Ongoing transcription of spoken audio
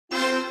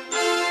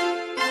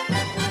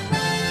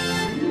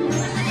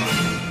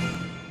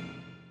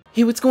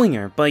Hey, what's going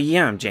on? But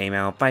yeah, I'm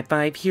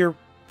JML55 here.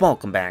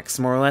 Welcome back.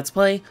 Some more Let's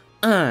Play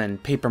on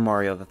Paper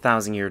Mario: The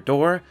Thousand Year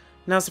Door.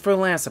 Now, so for the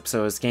last episode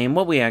of this game,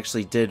 what we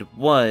actually did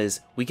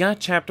was we got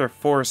Chapter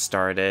 4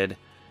 started.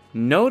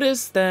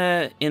 Notice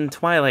that in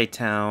Twilight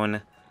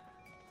Town,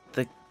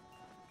 the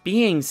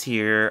beings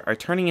here are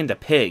turning into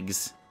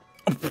pigs.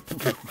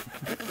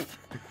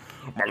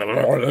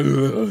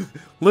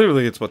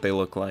 Literally, it's what they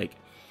look like.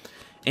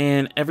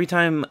 And every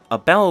time a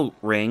bell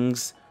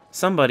rings,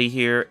 somebody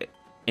here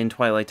in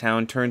Twilight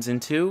Town turns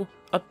into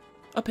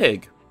a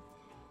pig.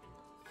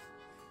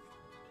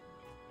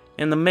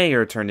 And the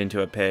mayor turned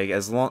into a pig,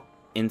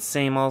 and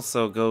same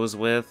also goes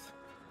with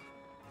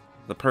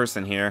the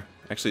person here.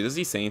 Actually, does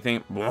he say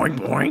anything? Boink,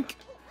 boink.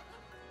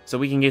 So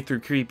we can get through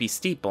Creepy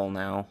Steeple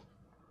now.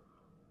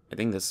 I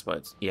think this is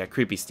what, yeah,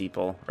 Creepy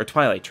Steeple, or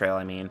Twilight Trail,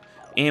 I mean.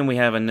 And we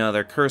have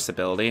another curse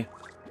ability,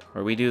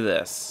 where we do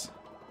this.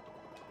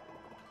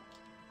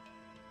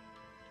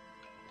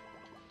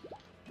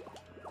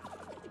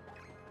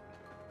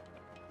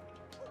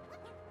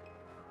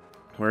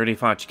 We already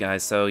fought you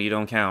guys, so you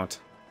don't count.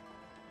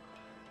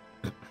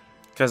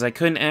 Because I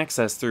couldn't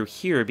access through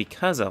here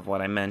because of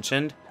what I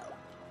mentioned.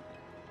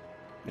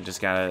 I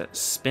just gotta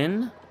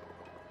spin.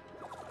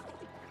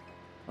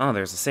 Oh,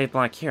 there's a save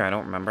block here, I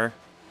don't remember.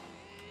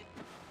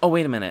 Oh,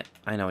 wait a minute.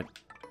 I know it.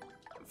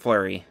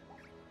 Flurry.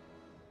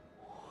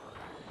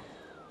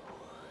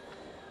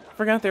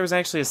 Forgot there was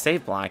actually a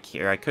save block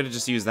here. I could have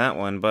just used that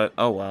one, but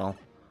oh well.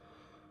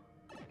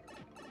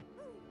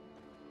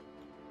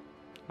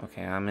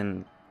 Okay, I'm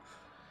in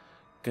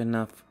good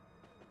enough.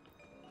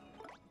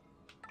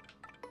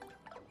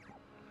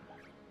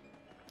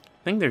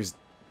 I think there's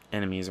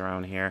enemies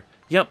around here.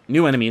 Yep,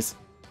 new enemies.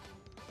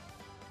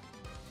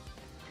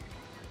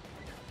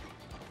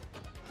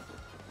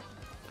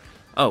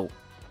 Oh.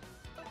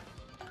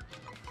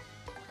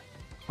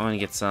 I want to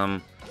get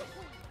some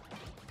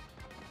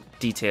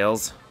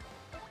details.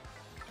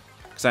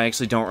 Because I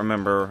actually don't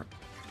remember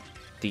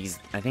these.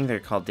 I think they're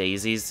called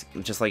daisies,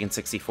 just like in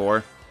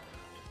 64.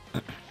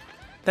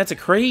 That's a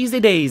crazy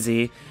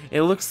daisy.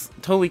 It looks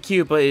totally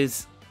cute, but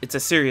it's a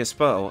serious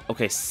bow.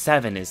 Okay,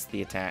 7 is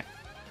the attack.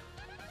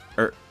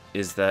 Or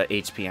is the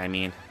HP, I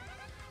mean.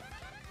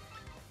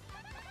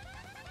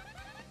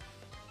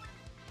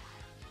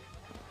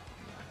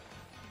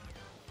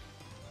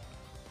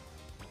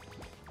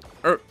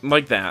 Or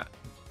like that.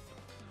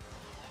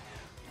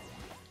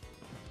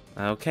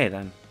 Okay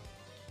then.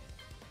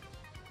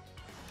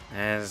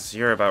 As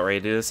you're about ready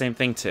to do the same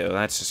thing too.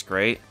 That's just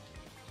great.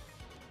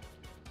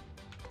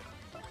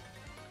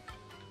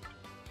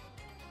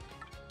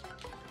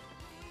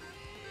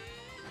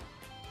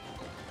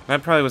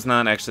 That probably was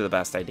not actually the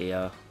best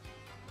idea.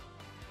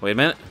 Wait a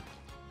minute.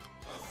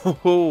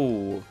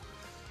 Ho-ho!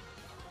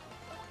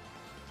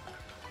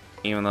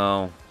 Even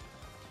though...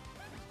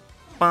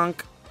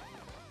 Bonk!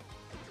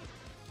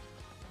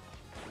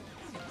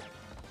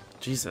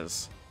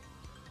 Jesus.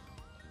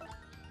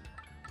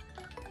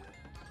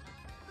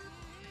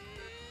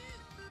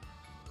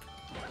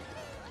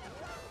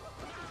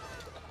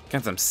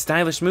 Got some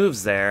stylish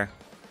moves there.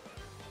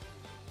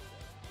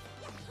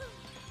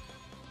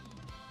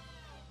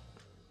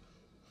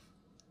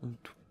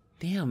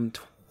 Damn,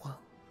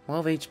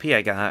 12 HP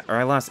I got, or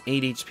I lost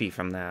 8 HP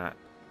from that.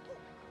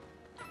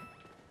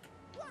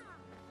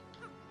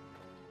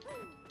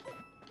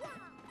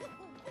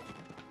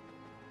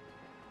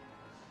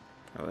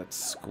 Oh, let's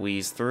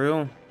squeeze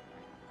through.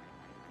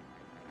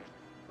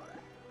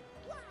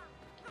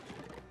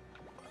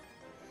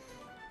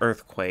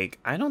 Earthquake.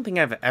 I don't think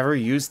I've ever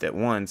used it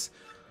once.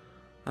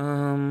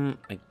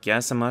 I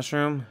guess a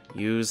mushroom?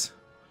 Use,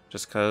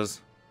 just 'cause.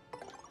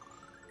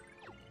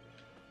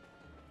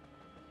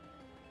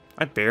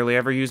 I barely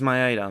ever use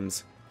my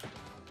items.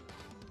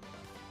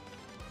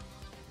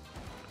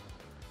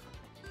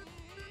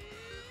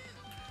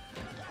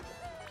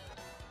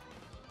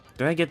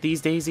 Did I get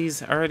these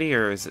daisies already,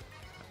 or is it...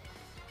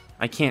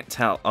 I can't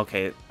tell.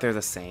 Okay, they're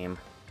the same.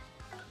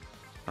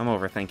 I'm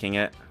overthinking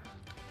it.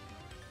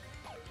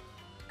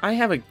 I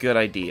have a good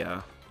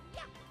idea.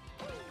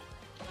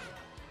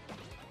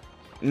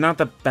 Not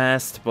the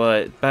best,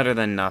 but better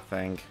than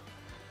nothing.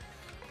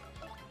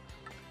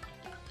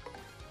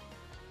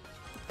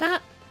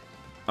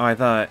 Oh, I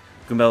thought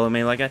Goombella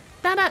made like a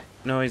da-da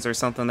noise or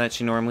something that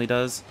she normally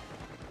does.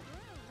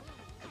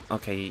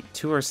 Okay,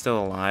 2 are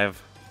still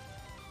alive.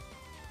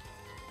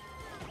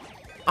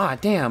 Ah,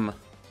 damn!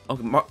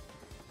 Okay,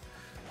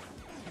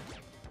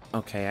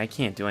 okay, I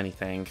can't do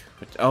anything.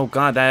 Oh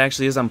god, that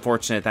actually is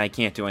unfortunate that I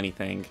can't do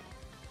anything.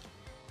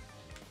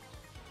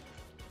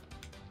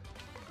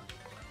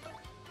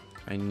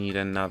 I need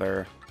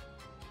another...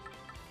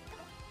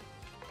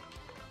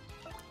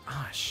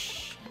 Ah, shit.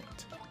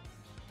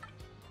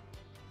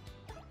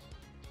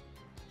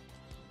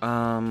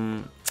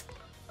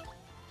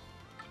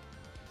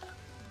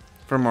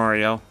 For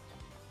Mario.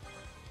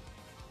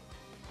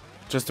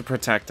 Just to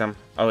protect him.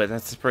 Oh,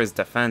 that's for his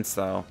defense,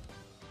 though.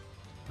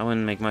 That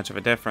wouldn't make much of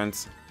a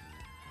difference.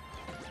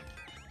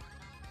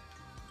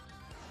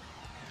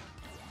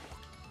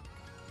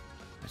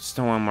 I just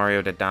don't want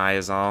Mario to die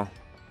is all.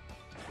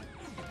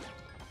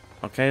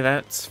 Okay,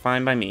 that's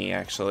fine by me,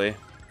 actually.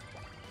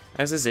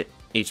 As is it,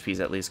 HP's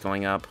at least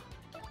going up.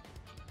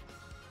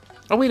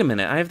 Oh, wait a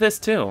minute, I have this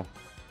too.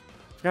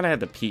 Forgot I had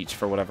the Peach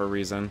for whatever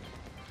reason.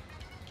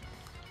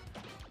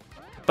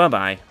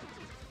 Bye-bye.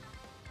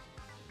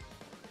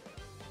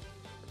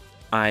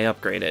 I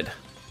upgraded.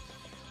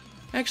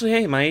 Actually,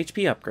 hey, my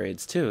HP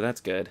upgrades too,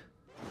 that's good.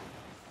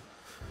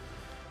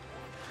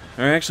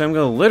 Or actually, I'm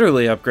going to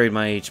literally upgrade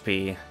my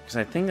HP. Because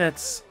I think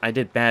that's... I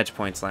did badge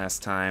points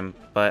last time,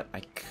 but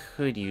I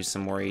could use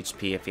some more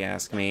HP if you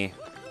ask me.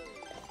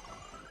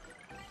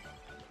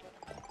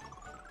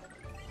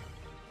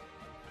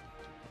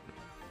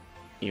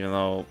 Even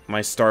though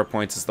my star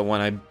points is the one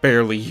I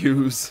barely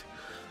use.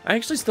 I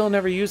actually still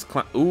never used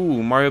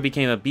Ooh, Mario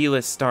became a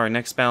B-list star.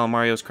 Next battle,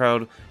 Mario's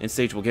crowd and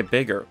stage will get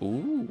bigger.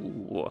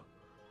 Ooh.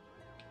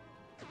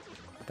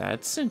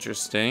 That's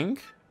interesting.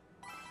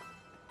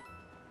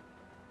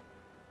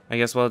 I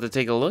guess we'll have to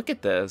take a look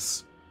at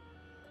this.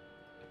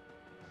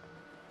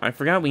 I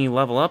forgot when you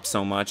level up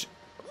so much.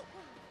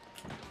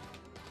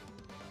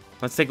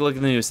 Let's take a look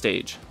at the new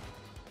stage.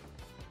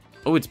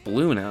 Oh, it's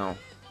blue now.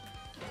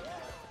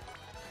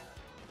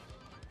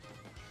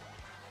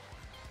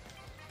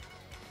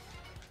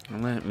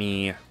 Let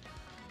me...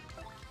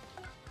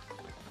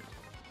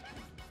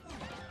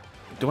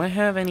 Do I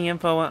have any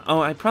info on...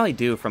 Oh, I probably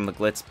do from the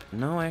glitz...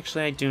 No,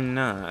 actually, I do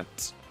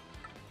not.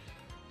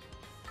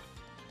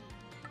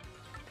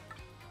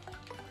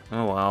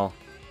 Oh, well.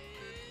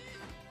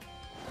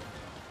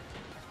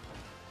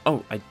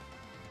 Oh, I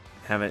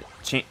haven't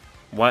changed...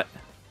 What?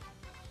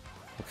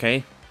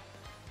 Okay.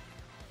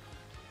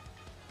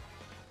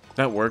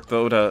 That worked,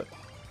 though, to...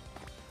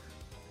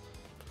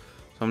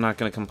 So I'm not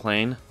gonna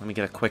complain. Let me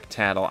get a quick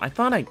tattle. I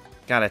thought I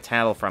got a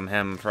tattle from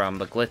him from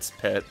the glitz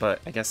pit, but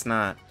I guess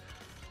not.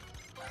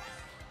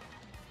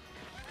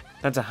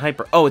 That's a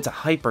hyper... Oh, it's a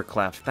hyper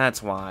clef.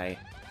 That's why.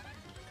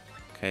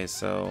 Okay,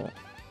 so...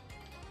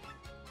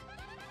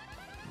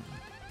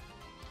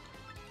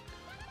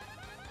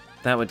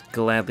 That would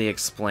gladly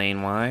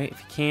explain why. If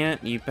you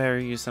can't, you better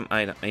use some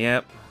item.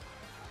 Yep.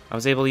 I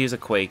was able to use a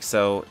quake,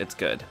 so it's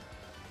good.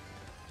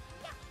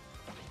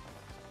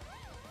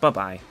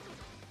 Bye-bye.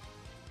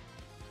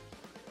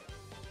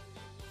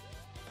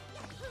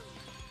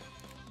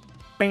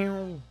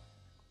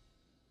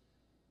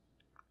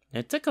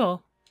 It's a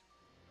cool.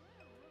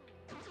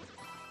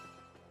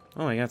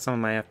 Oh, I got some of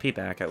my FP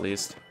back, at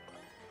least.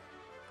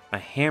 A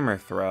hammer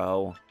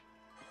throw.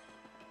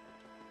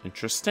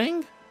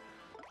 Interesting.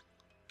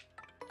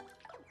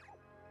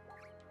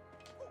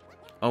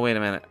 Oh, wait a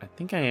minute. I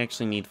think I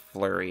actually need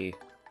Flurry.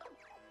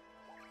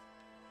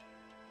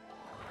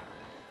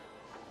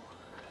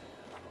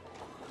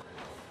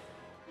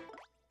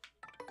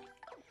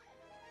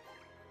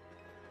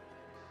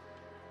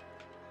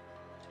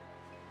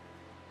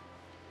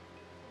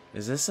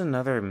 Is this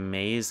another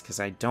maze? Because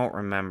I don't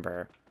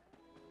remember.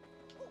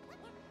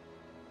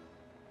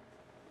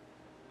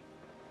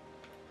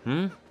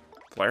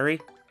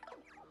 Flurry?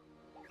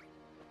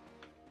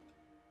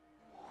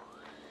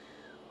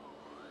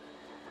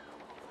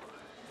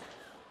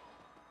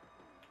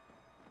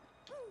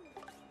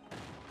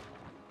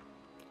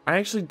 I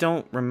actually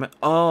don't remember.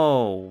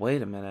 Oh,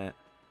 wait a minute.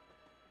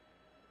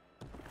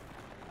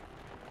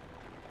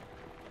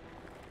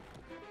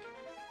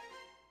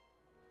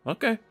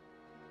 Okay.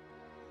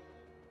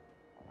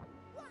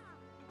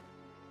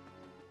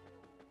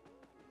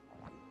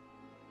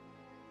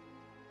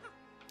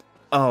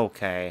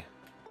 Okay.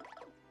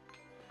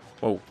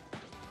 Whoa.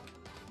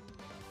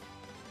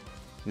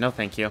 No,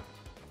 thank you.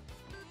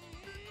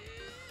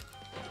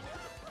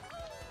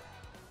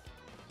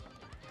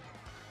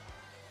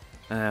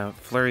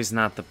 Flurry's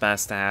not the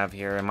best to have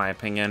here, in my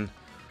opinion.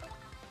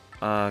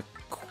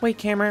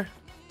 Quake Hammer.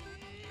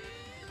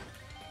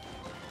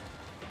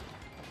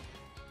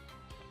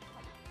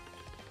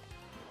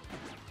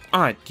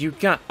 Ah, you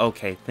got...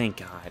 Okay, thank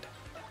God.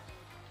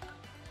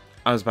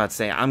 I was about to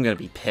say, I'm gonna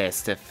be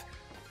pissed if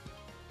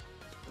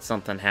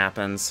something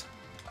happens.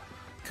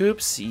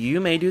 Koops, you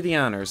may do the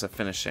honors of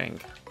finishing.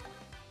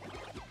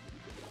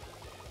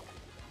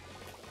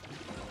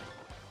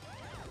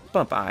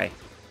 Bye-bye.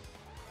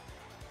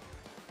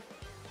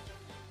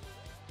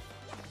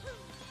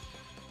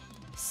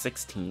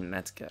 $16,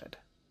 that's good.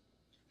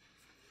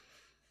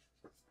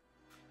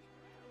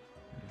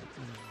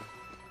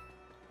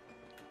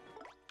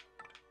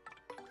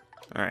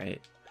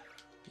 Alright.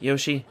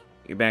 Yoshi,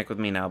 you're back with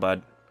me now,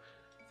 bud.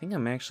 I think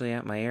I'm actually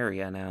at my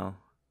area now.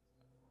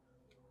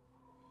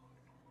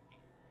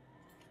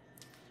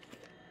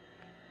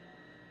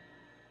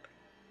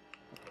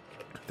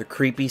 The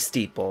creepy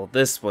steeple.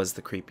 This was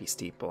the creepy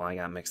steeple I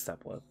got mixed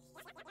up with.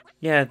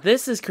 Yeah,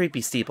 this is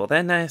creepy steeple.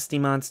 That nasty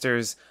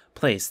monster's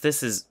place.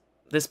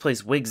 This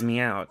place wigs me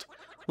out.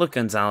 Look,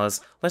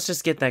 Gonzalez, let's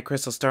just get that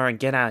crystal star and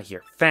get out of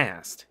here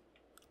fast.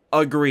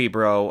 Agree,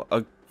 bro.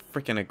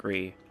 Freaking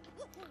agree.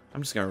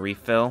 I'm just gonna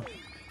refill.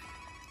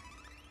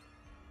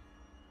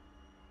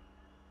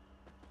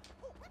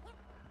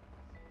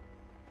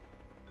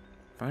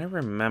 If I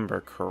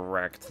remember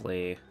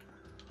correctly...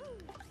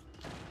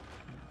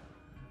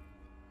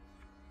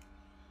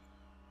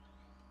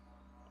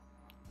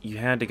 you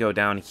had to go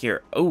down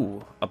here.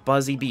 Oh, a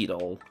buzzy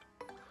beetle.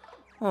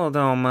 Well,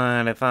 don't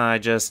mind if I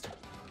just...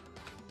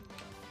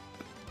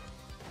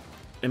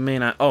 it may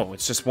not... oh,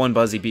 it's just one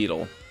buzzy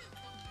beetle.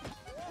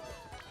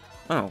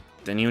 Oh,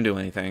 didn't even do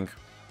anything.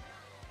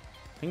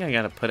 I think I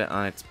gotta put it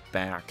on its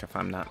back, if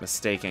I'm not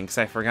mistaken, because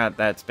I forgot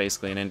that's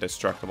basically an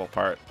indestructible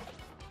part.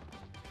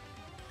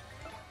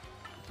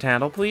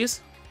 Tattle,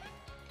 please?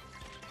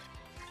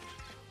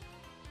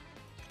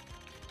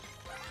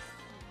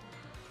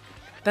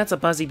 That's a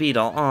buzzy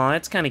beetle. Aw,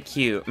 it's kind of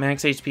cute.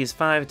 Max HP is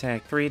 5,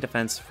 attack 3,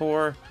 defense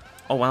 4.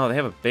 Oh, wow, they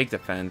have a big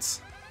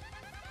defense.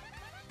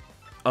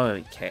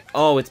 Okay.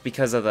 Oh, it's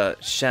because of the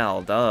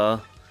shell, duh.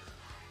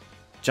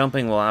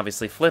 Jumping will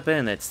obviously flip it,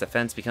 and its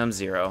defense becomes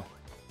 0.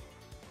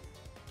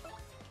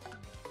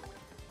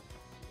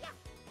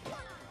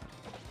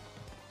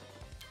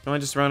 Can I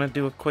just run and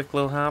do a quick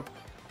little hop?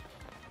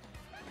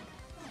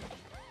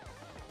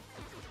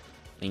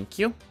 Thank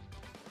you.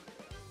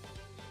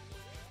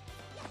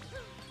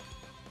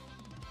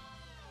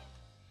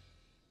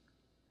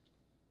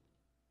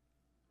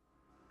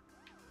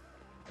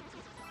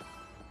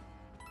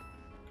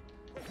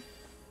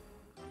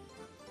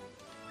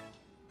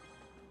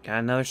 Got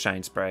another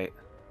Shine Sprite.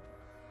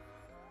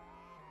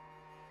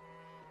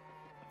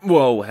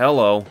 Whoa,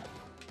 hello.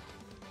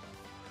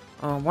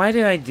 Oh, why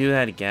did I do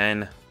that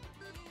again?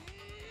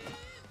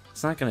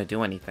 It's not gonna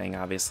do anything,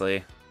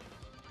 obviously.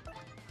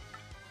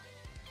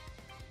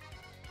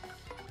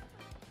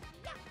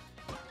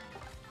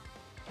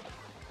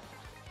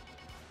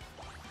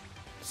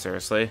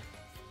 Seriously?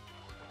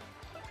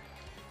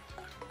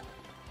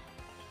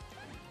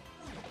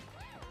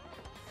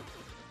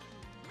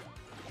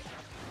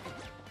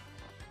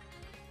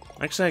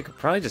 Actually, I could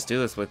probably just do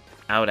this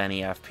without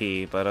any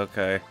FP, but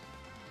okay.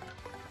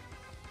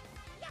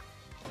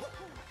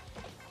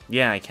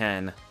 Yeah, I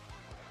can.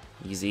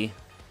 Easy.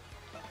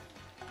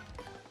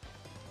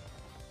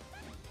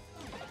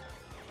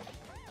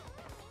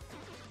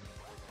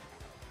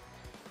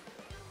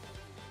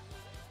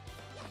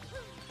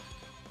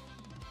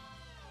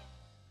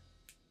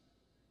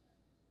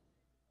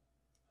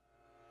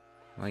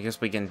 Well, I guess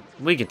we can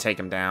take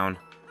him down.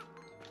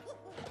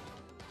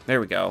 There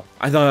we go.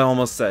 I thought I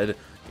almost said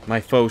my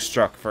foe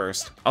struck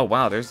first. Oh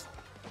wow, there's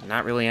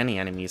not really any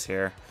enemies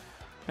here.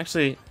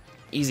 Actually,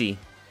 easy.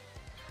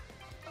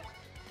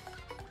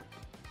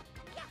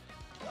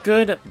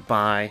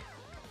 Goodbye.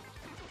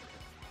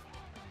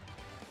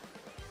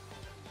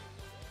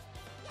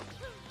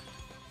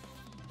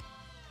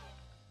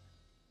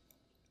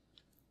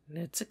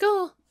 Let's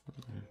go.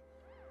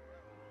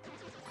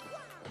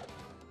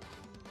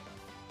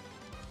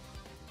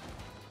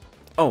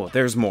 Oh,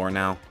 there's more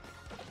now.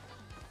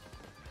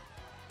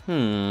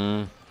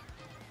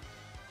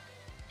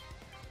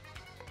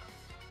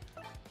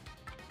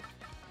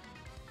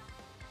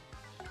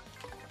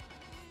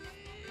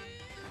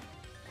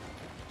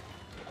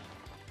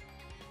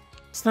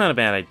 It's not a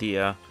bad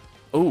idea.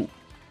 Oh,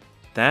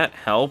 that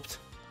helped.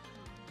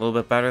 A little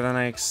bit better than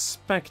I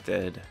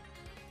expected.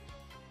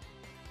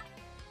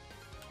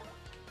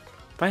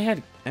 If I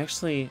had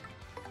actually...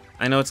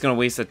 I know it's going to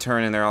waste a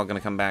turn and they're all going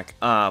to come back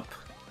up.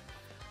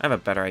 I have a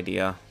better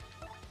idea.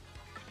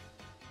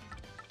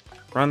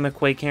 Run the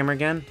Quake Hammer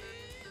again.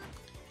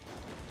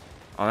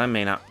 Oh, that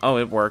may not... oh,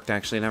 it worked,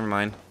 actually. Never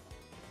mind.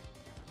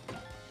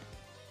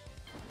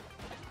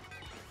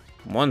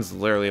 One's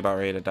literally about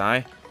ready to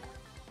die.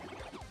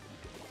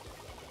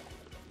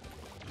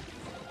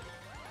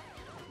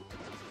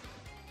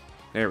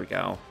 There we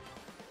go.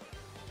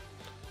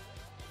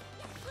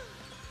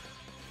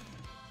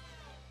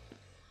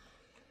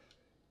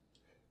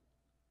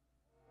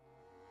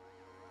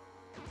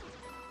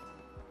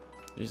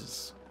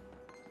 Jesus.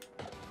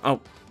 Oh,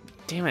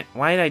 damn it.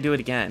 Why did I do it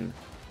again?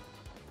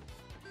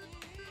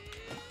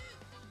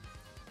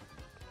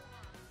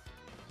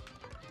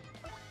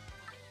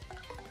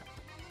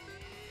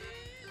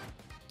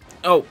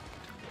 Oh,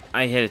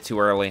 I hit it too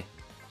early.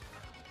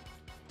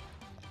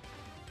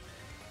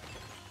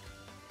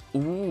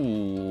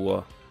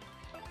 Ooh.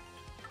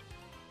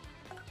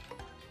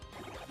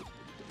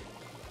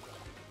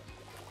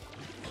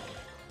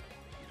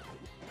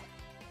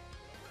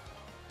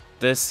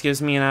 This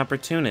gives me an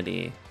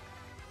opportunity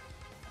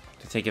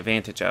to take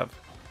advantage of.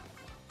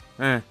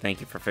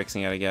 Thank you for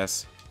fixing it, I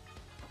guess.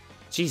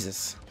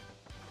 Jesus.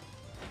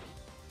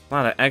 A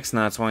lot of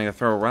X-Nuts wanting to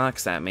throw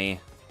rocks at me.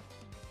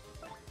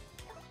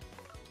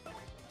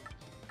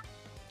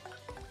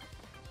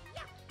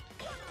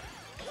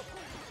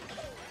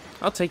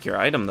 I'll take your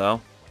item, though.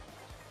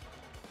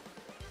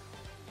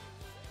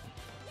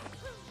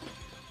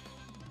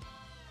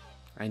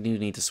 I do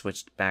need to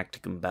switch back to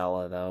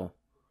Gumbella, though.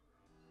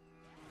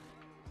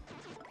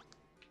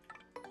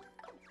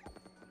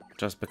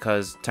 Just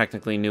because,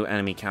 technically, new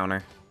enemy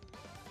counter.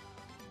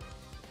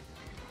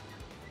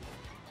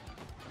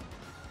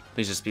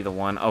 Please just be the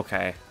one.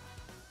 Okay.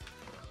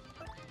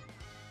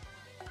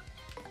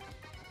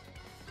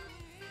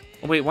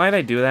 Oh, wait, why did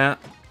I do that?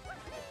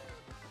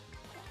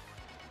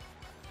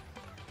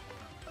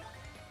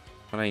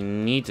 But I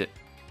need to...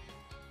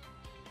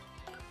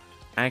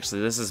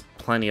 Actually, this is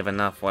plenty of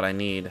enough what I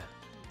need.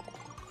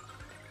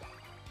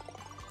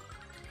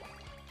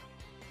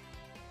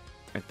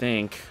 I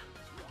think.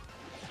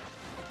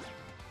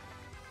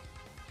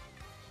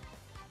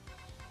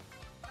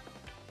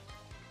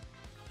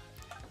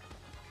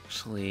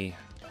 Actually,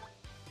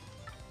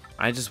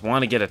 I just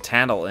want to get a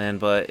tattle in,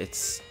 but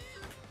it's...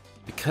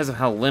 Because of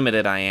how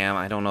limited I am,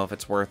 I don't know if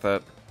it's worth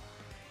it.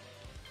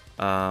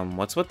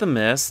 What's with the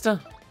mist?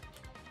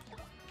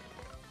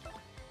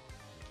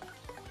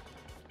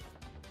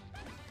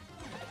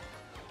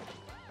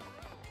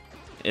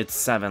 It's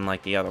 7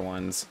 like the other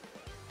ones.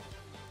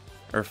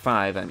 Or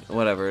 5, and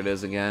whatever it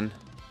is again.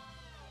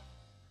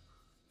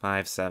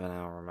 5, 7, I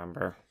don't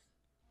remember.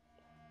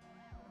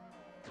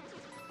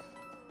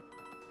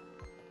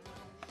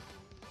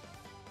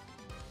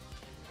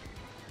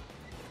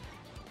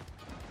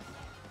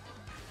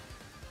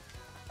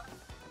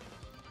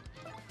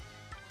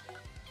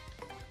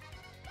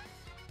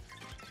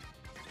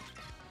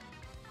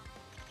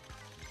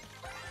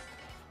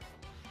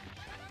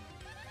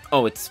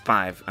 Oh, it's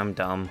 5. I'm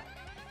dumb.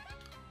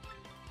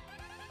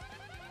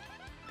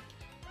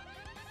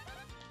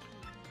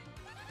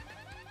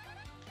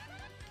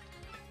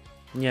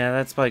 Yeah,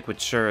 that spike would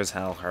sure as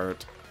hell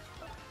hurt.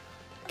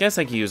 Guess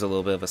I could use a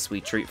little bit of a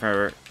sweet treat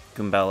for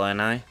Goombella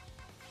and I.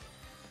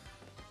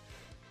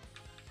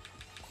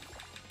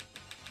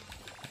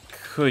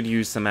 Could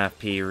use some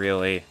FP,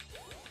 really.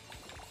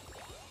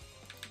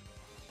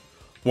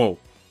 Whoa.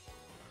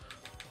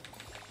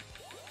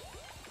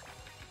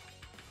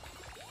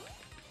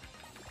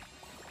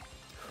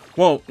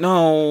 Whoa,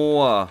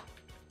 no!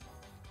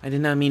 I did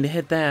not mean to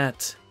hit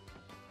that.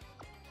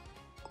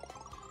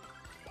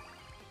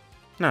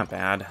 Not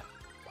bad.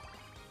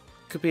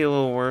 Could be a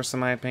little worse in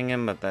my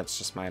opinion, but that's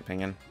just my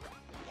opinion.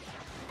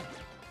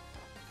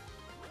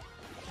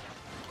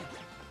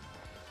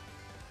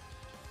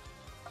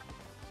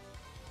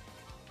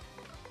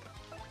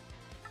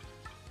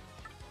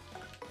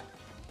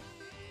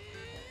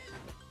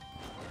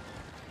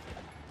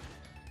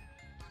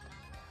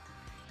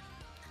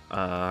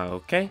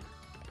 Okay.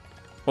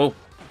 Whoa.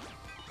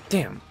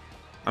 Damn.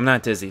 I'm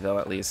not dizzy, though,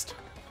 at least.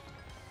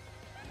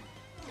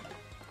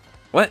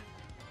 What?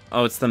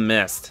 Oh, it's the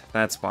mist.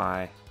 That's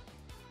why.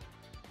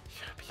 You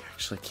gotta be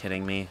actually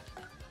kidding me.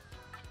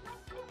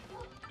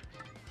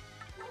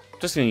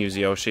 Just gonna use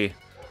Yoshi.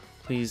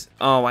 Please.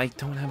 Oh, I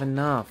don't have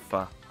enough.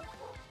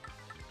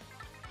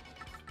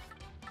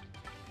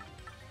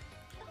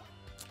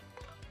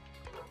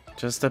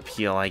 Just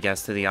appeal, I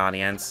guess, to the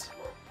audience.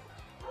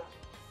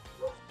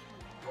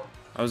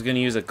 I was gonna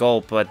use a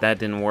gulp, but that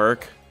didn't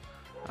work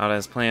out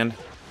as planned.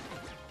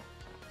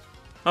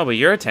 Oh, but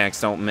your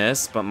attacks don't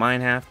miss, but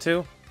mine have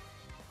to.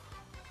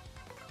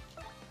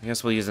 I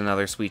guess we'll use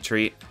another sweet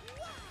treat.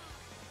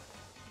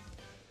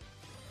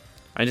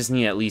 I just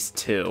need at least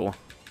 2.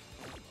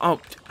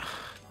 Oh,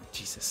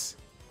 Jesus.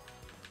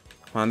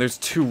 Come on, there's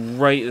 2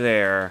 right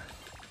there.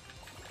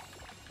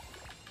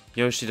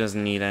 Yoshi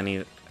doesn't need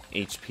any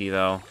HP,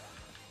 though.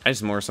 I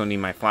just more so need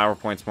my flower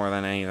points more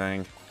than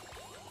anything.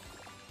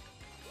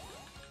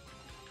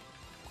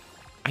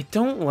 I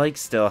don't like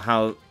still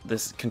how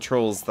this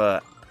controls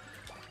how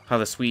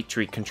the sweet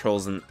treat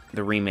controls in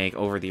the remake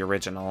over the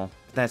original.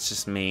 That's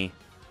just me.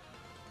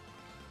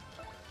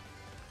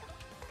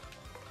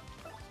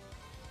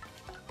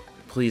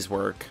 Please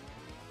work.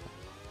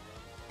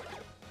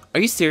 Are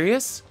you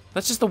serious?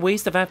 That's just a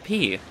waste of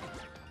FP.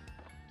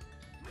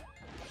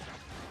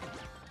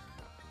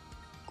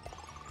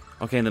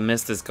 Okay, the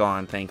mist is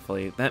gone,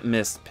 thankfully. That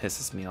mist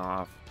pisses me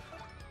off.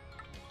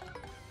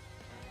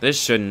 This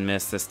shouldn't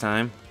miss this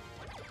time.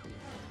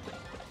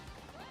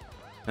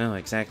 Oh,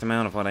 exact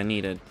amount of what I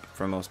needed,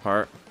 for the most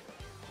part.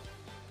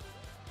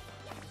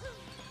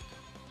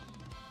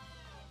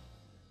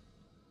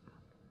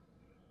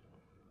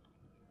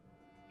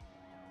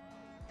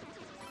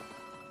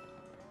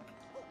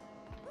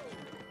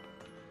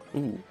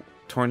 Ooh,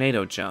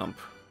 tornado jump.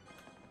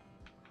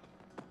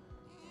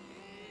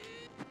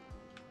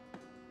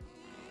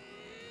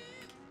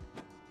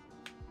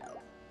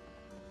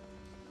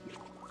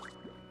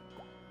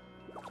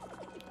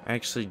 I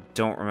actually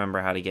don't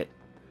remember how to get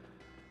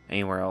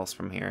anywhere else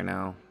from here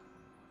now.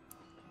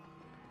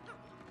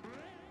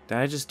 Did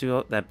I just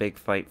do that big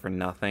fight for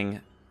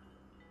nothing?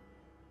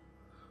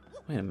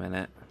 Wait a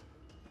minute.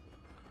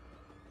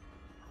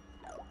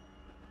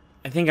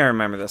 I think I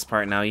remember this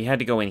part now. You had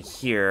to go in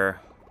here.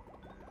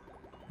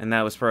 And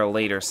that was for a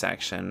later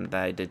section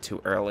that I did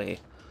too early.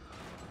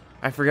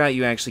 I forgot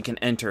you actually can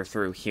enter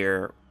through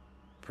here,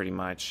 pretty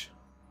much.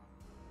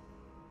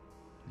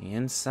 The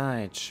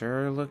inside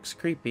sure looks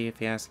creepy,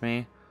 if you ask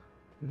me.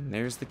 And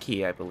there's the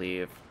key, I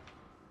believe.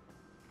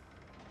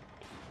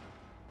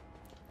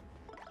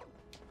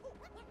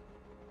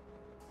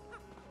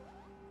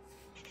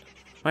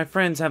 My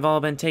friends have all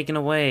been taken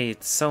away.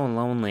 It's so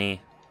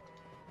lonely.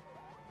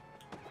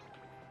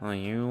 Well,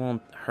 you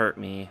won't hurt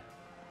me.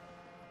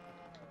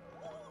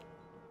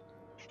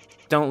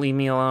 Don't leave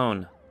me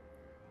alone.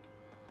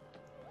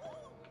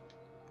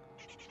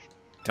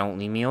 Don't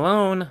leave me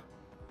alone.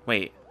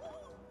 Wait.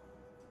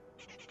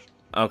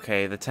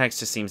 Okay, the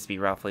text just seems to be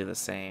roughly the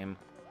same.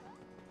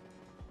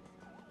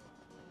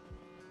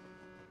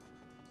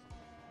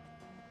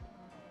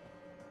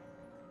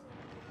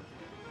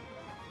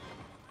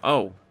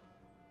 Oh.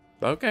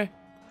 Okay.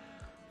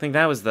 I think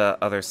that was the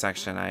other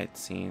section I had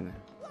seen.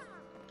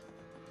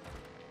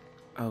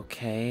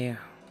 Okay. I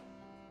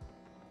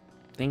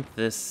think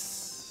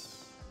this...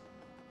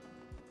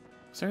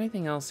 Is there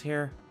anything else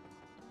here?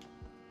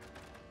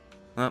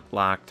 Oh,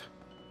 locked.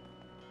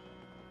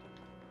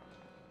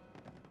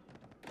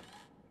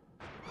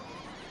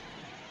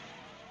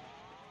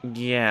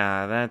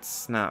 Yeah,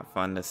 that's not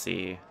fun to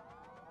see.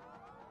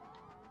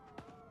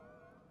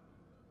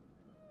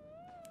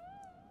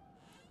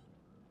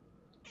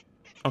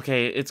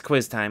 Okay, it's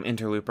quiz time,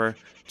 Interlooper.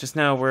 Just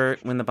now,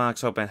 when the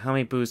box opened, how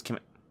many boos can...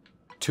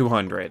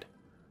 200.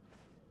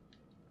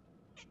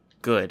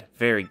 Good,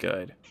 very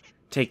good.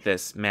 Take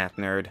this, math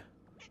nerd.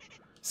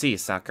 See you,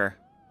 sucker.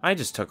 I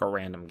just took a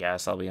random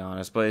guess, I'll be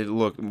honest, but it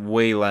looked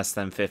way less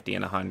than 50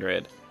 and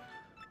 100.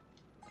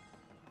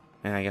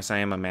 And I guess I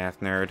am a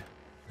math nerd.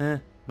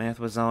 Math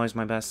was always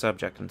my best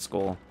subject in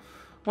school.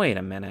 Wait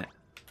a minute.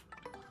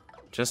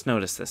 Just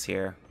noticed this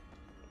here.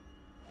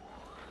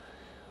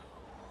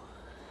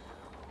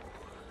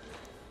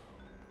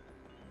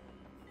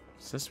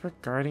 Is this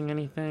regarding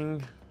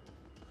anything?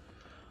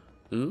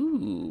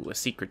 Ooh, a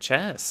secret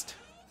chest.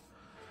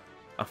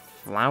 A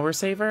flower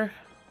saver?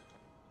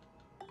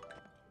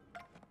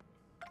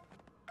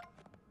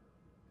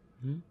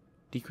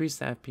 Decrease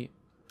the FP.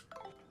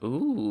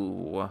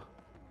 Ooh.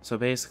 So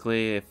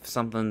basically, if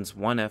something's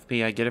 1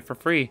 FP, I get it for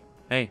free.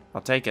 Hey,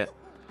 I'll take it.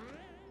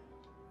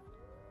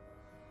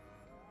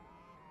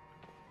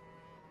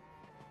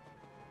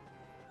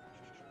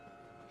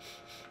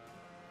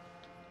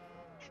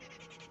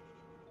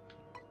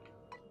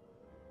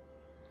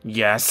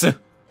 Yes.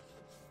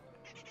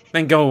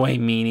 Then go away,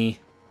 meanie.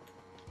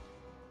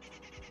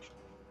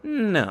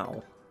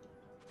 No.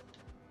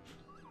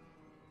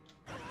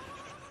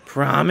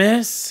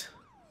 Promise?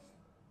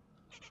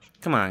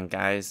 Come on,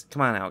 guys.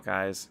 Come on out,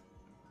 guys.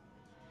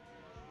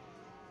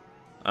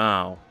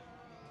 Oh.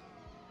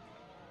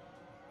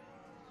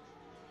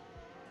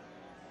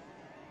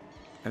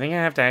 I think I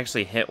have to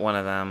actually hit one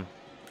of them.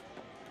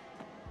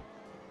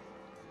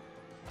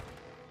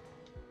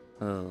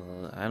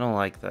 Ugh, I don't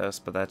like this,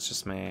 but that's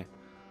just me.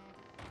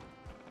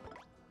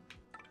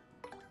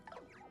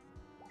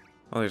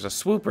 Oh, there's a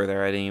swooper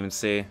there I didn't even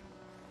see.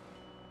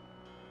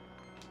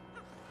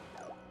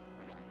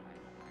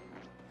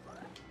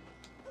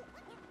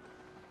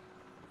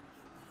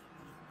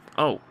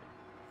 Oh.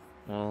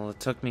 Well, it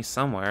took me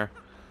somewhere.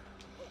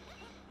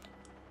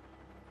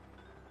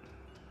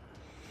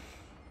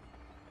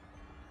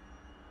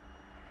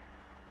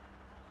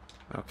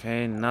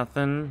 Okay,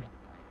 nothing.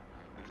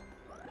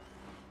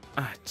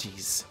 Ah,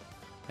 jeez.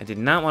 I did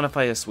not want to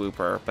fight a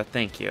swooper, but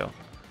thank you.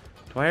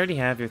 Do I already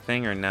have your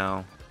thing or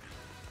no?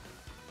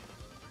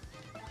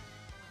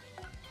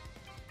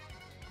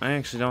 I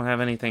actually don't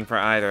have anything for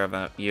either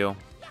of you.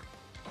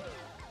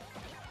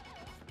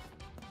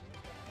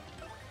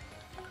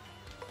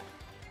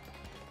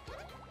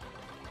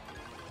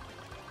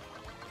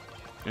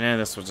 Yeah,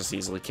 this will just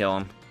easily kill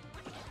him.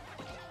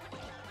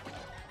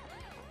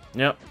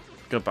 Yep.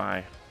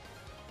 Goodbye.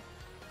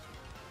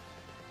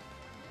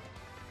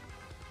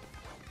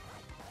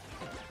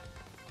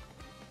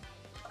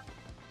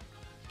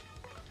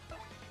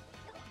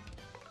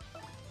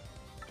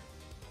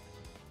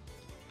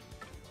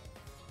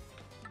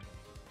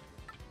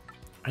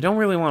 I don't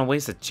really want to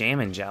waste a jam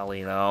and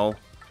jelly, though.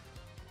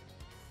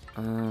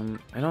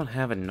 I don't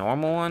have a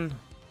normal one.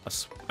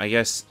 I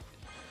guess...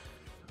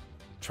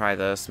 Try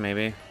this,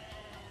 maybe.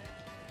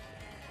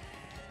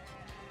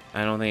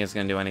 I don't think it's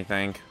gonna do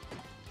anything.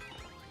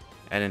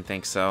 I didn't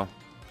think so.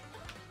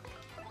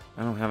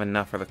 I don't have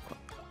enough for the...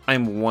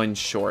 I'm 1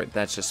 short.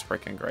 That's just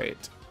freaking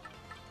great.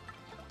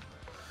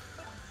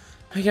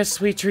 I guess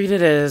sweet treat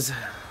it is.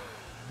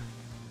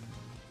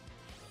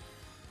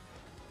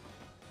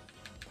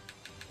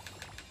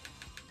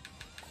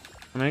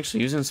 I'm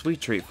actually using sweet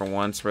treat for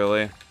once,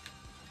 really.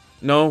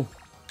 No.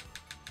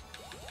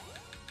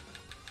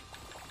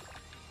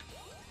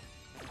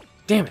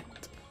 Damn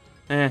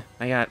it.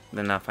 I got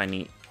enough I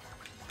need.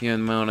 The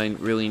amount I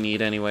really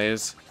need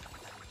anyways.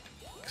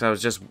 Because I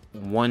was just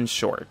 1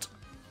 short.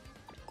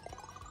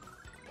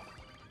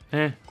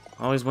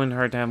 Always wouldn't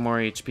hurt to have more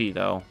HP,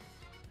 though.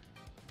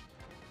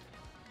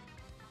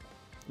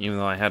 Even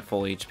though I had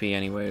full HP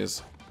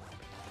anyways.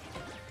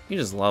 You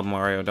just love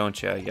Mario,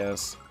 don't you, I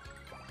guess?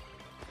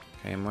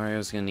 Okay,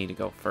 Mario's gonna need to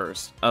go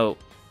first. Oh.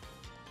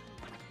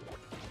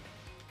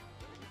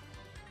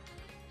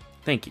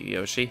 Thank you,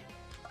 Yoshi.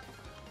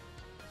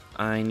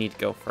 I need to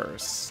go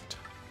first.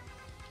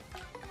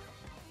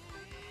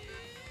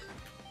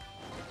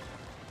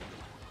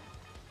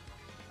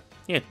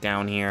 Get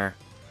down here.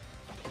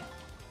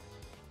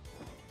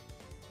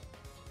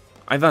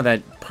 I thought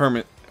that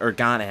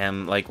got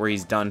him, like, where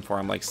he's done for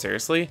him. Like,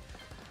 seriously?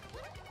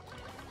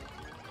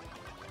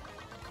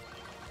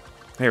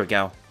 Here we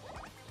go.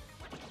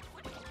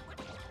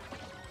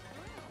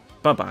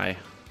 Bye-bye.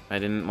 I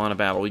didn't want to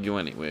battle you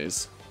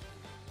anyways.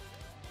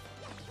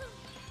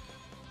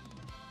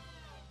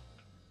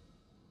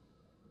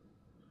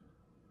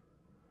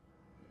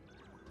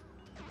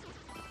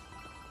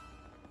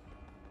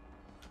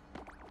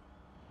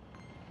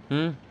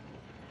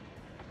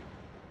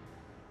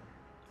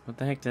 What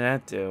the heck did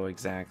that do,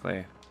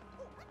 exactly?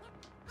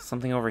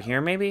 Something over here,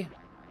 maybe?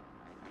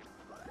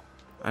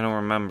 I don't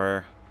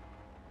remember.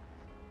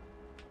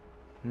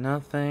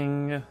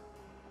 Nothing.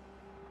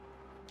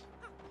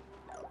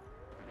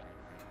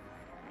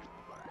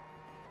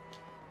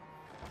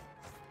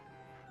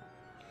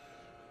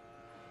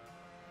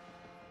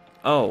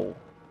 Oh.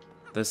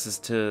 This is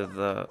to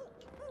the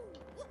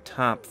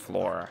top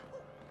floor.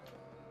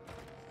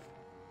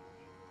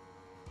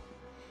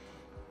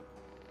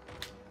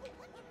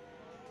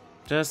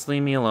 Just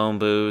leave me alone,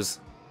 Booze.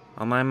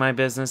 I'll mind my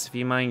business if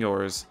you mind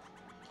yours.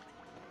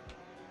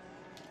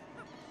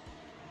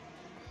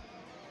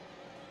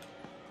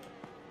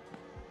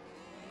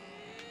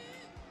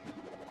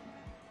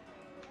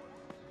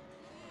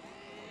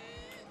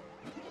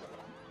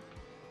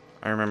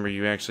 I remember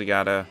you actually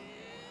gotta...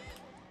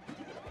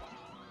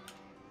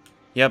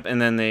 Yep,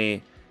 and then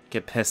they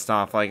get pissed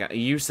off. Like,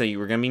 you say you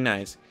were gonna be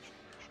nice.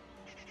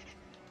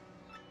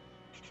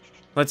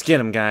 Let's get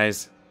him,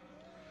 guys.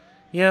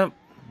 Yep.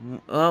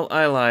 Well,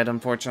 I lied,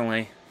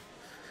 unfortunately.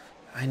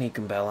 I need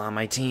Gumbella on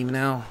my team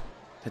now.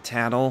 To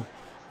tattle.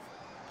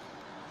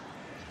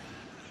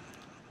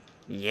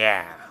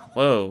 Yeah.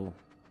 Whoa.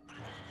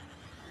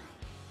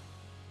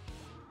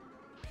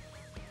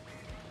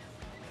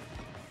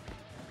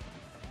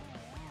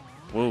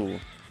 Whoa.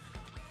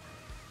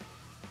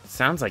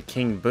 Sounds like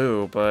King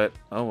Boo, but...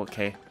 Oh,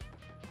 okay.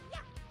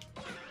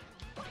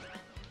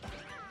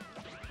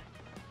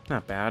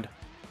 Not bad.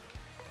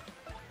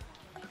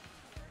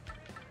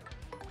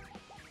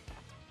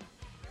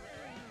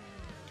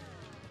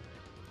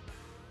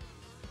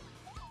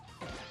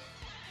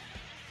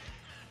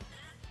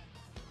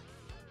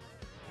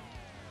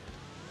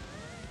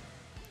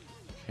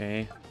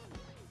 Okay.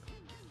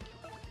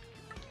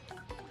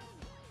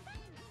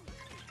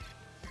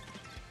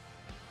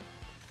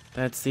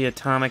 That's the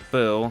Atomic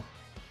Boo.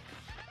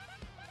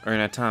 Or an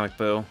Atomic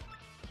Boo.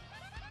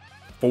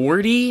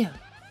 40?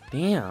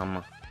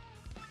 Damn.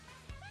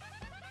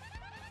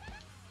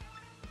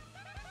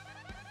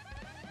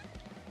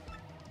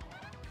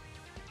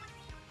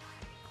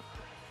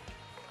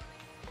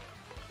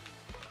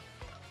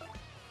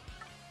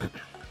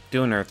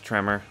 Do an Earth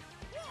Tremor.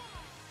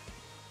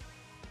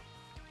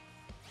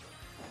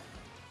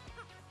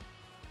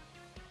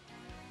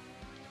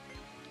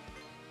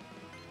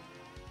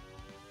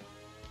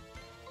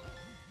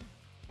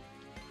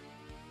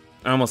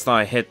 I almost thought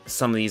I hit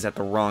some of these at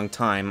the wrong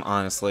time,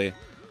 honestly.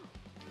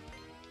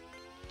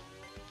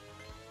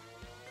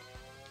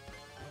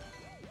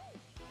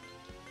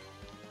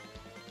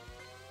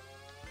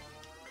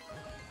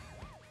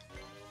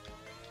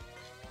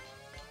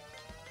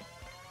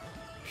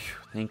 Phew,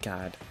 thank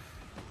God.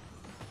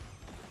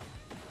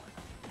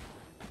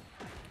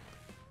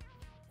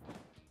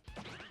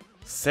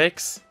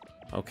 Six?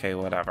 Okay,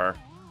 whatever.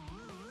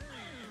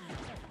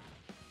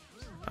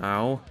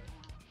 Ow.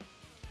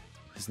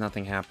 Does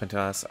nothing happen to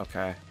us?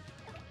 Okay.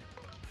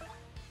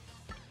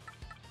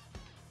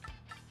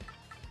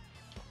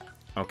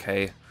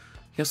 Okay.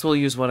 Guess we'll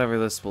use whatever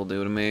this will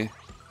do to me.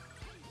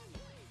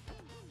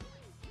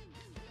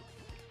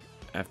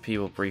 FP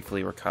will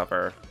briefly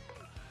recover.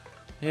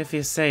 If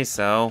you say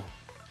so.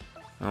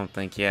 I don't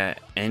think, yeah,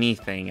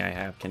 anything I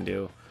have can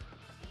do.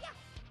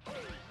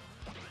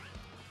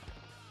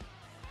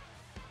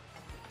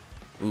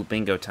 Ooh,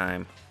 bingo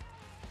time.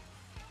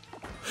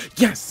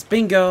 Yes!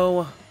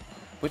 Bingo!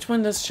 Which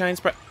one does Shine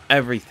Sprite?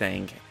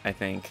 Everything, I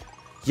think.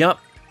 Yup.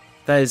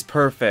 That is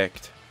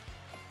perfect.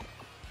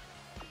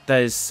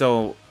 That is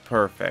so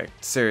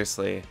perfect.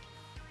 Seriously.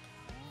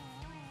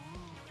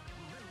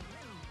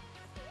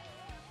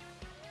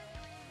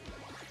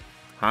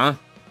 Huh?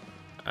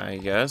 I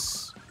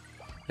guess.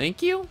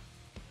 Thank you?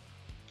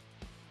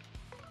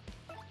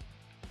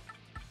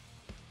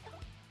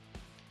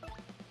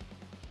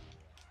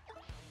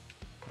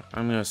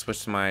 I'm gonna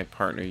switch to my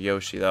partner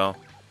Yoshi, though.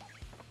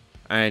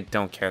 I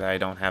don't care that I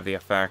don't have the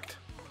effect.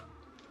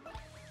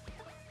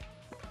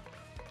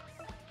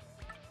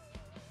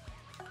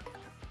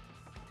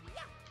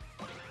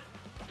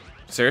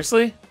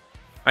 Seriously?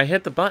 I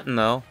hit the button,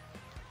 though.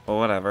 Well,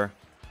 whatever.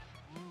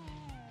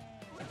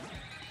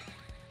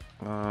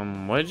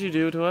 What did you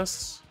do to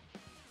us?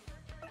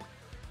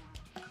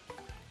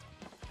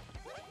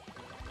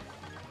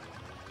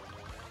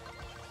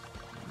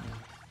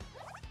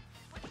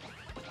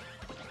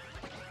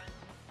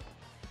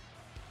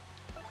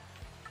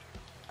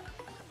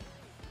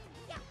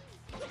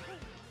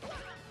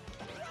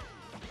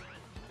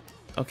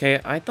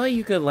 Okay, I thought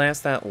you could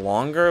last that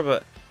longer,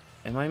 but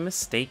am I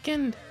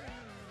mistaken?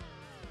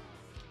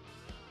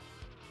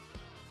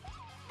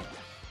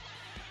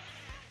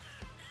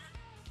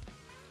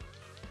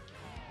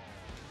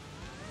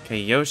 Okay,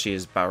 Yoshi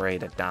is about ready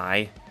to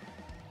die.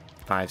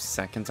 5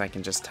 seconds, I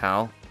can just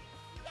tell.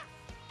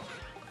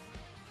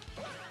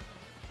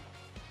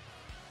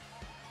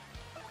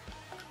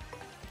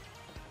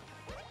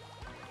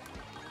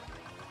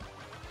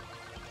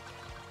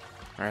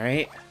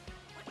 Alright.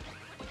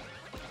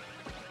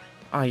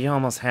 Oh, you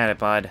almost had it,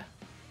 bud.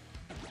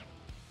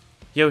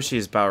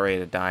 Yoshi's about ready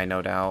to die,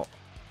 no doubt.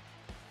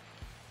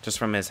 Just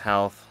from his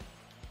health.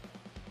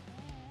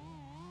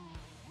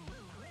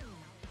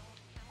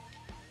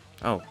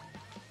 Oh.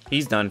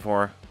 He's done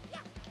for.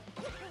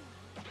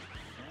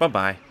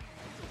 Bye-bye.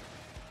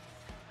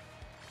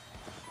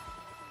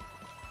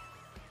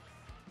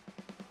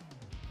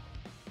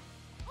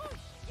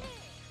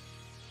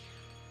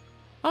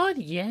 Oh,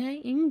 yeah,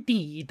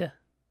 indeed.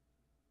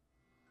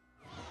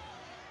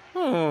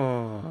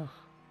 Oh.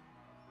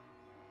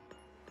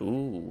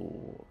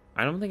 Ooh.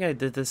 I don't think I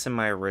did this in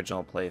my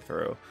original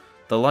playthrough.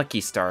 The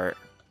Lucky Start.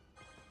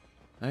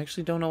 I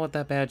actually don't know what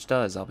that badge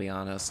does, I'll be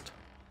honest.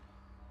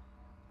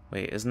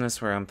 Wait, isn't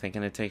this where I'm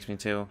thinking it takes me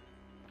to?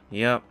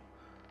 Yep.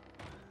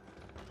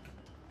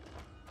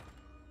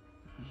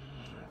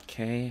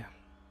 Okay.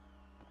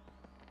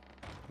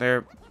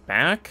 They're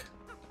back?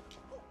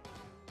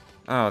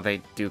 Oh,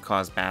 they do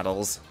cause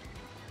battles.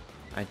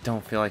 I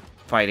don't feel like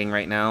fighting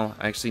right now.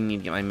 I actually need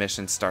to get my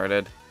mission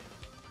started.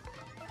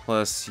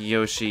 Plus,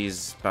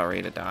 Yoshi's about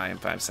ready to die in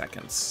 5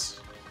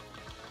 seconds.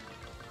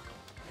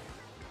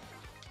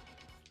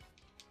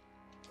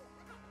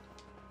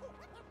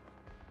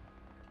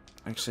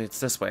 Actually,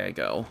 it's this way I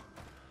go.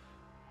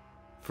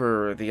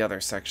 For the other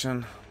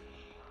section.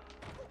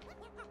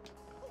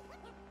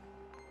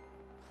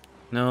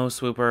 No,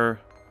 Swooper.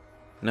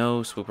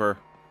 No, Swooper.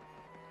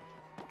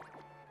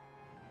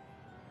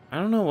 I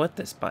don't know what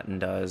this button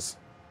does.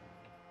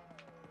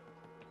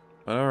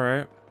 But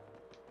alright.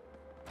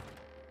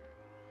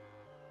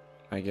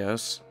 I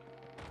guess.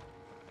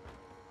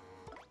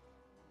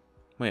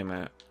 Wait a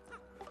minute.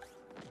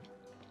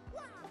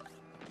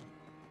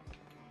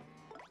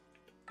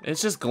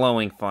 It's just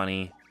glowing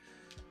funny.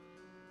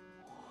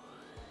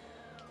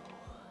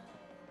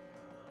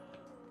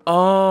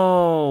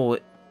 Oh,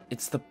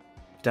 it's the...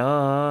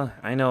 Duh.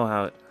 I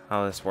know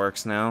how this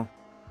works now.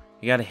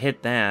 You gotta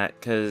hit that,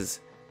 because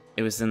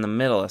it was in the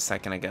middle a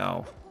second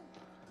ago.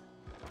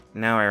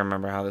 Now I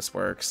remember how this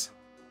works.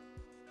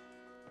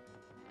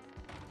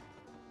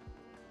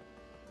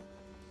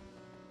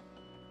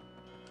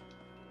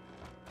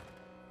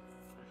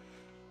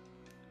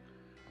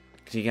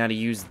 Because you gotta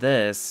use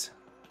this.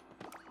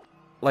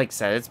 Like I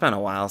said, it's been a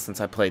while since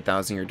I played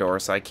Thousand Year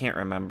Door, so I can't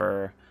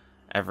remember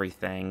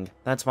everything.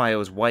 That's why it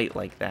was white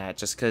like that,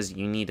 just because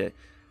you need to...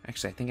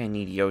 Actually, I think I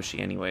need Yoshi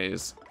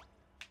anyways.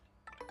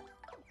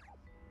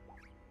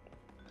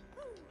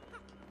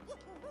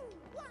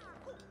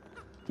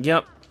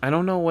 Yep, I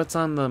don't know what's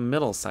on the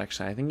middle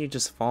section. I think you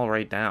just fall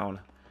right down.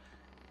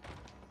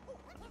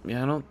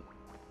 Yeah, I don't...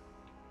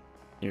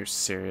 You're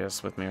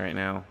serious with me right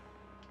now.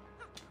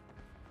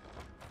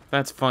 If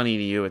that's funny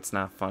to you, it's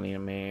not funny to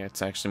me.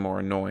 It's actually more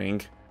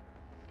annoying.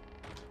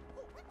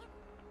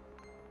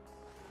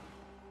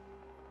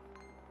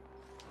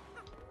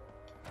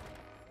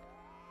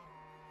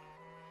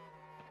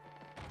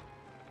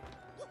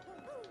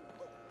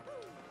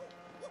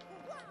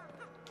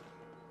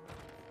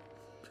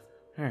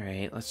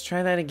 Alright, let's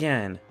try that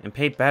again, and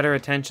pay better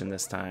attention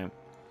this time.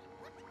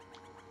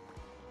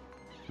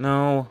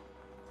 No.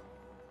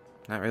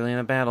 Not really in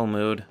a battle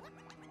mood.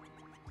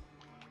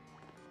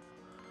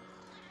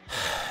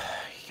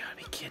 You gotta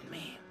be kidding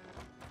me.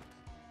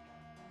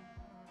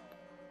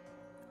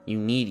 You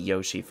need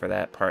Yoshi for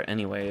that part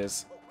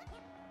anyways.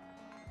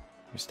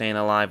 You're staying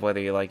alive whether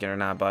you like it or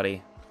not,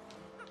 buddy.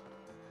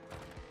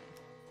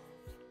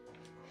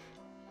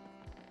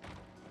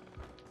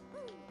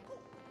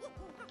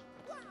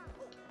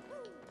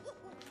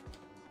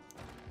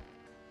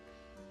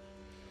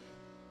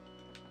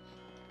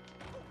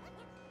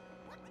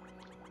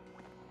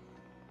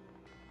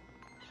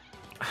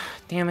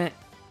 Damn it.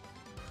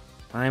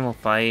 Fine, we'll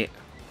fight.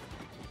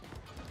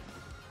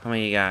 How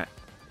many you got?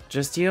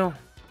 Just you?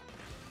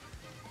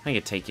 I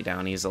could take you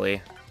down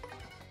easily.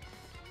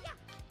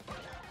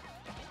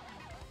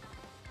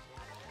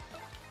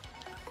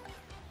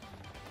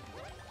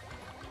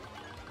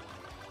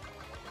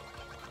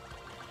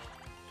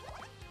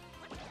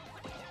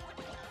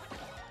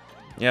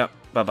 Yep,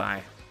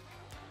 bye-bye.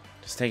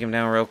 Just take him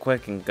down real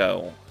quick and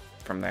go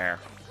from there.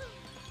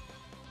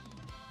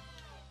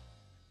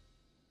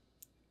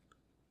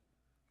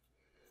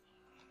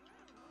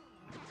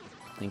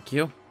 Thank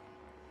you.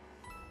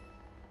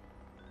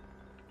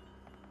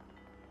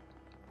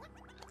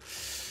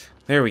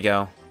 There we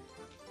go.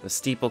 The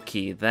steeple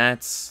key.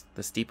 That's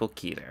the steeple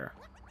key there.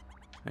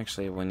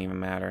 Actually, it wouldn't even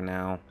matter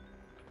now.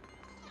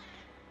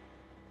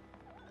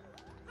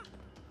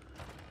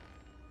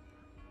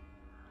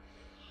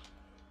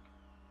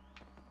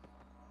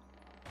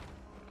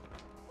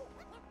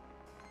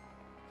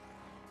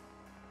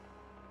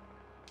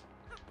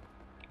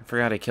 I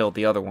forgot I killed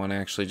the other one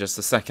actually just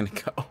a second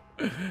ago.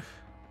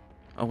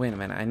 Oh, wait a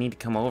minute. I need to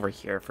come over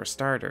here for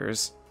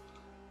starters.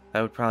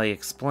 That would probably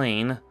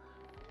explain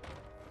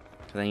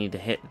Because I need to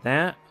hit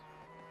that.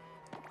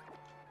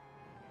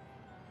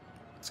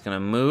 It's gonna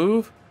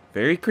move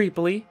very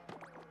creepily.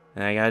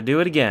 And I gotta do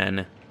it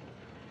again.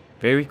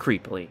 Very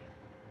creepily.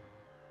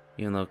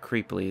 Even though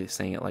creepily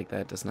saying it like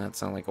that does not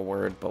sound like a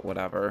word, but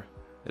whatever.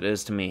 It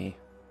is to me,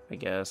 I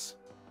guess.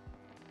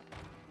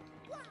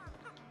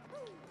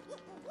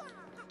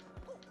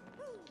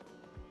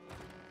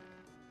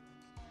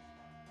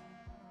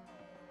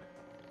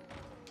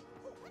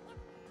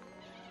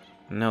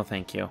 No,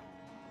 thank you.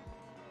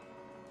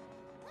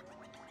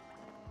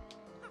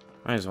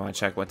 I just want to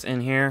check what's in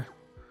here.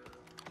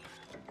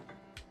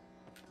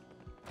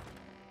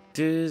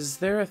 Is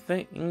there a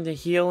thing to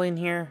heal in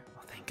here?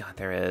 Oh, thank God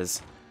there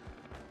is.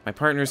 My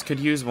partners could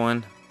use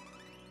one.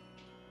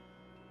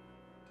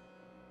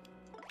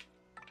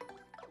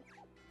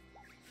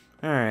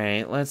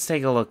 Alright, let's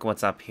take a look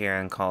what's up here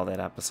and call that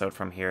episode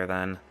from here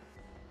then.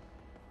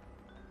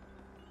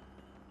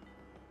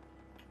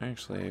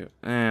 Actually,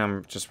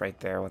 I'm just right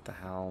there. What the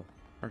hell?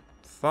 Or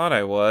thought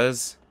I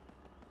was.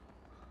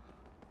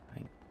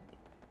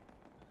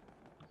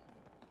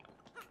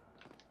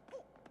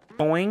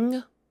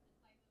 Boing.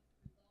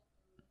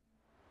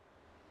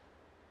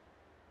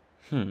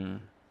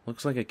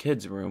 Looks like a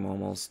kid's room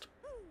almost.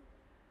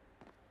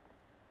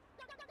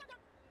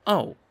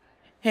 Oh,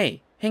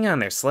 hey, hang on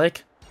there,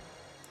 Slick.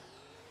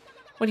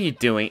 What are you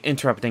doing,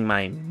 interrupting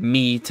my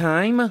me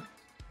time?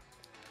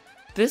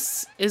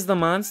 This is the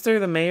monster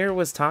the mayor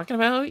was talking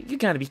about? You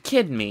gotta be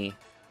kidding me.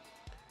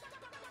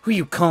 Who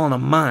you calling a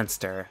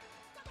monster?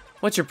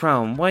 What's your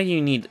problem? Why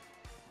you need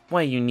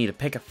to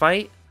pick a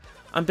fight?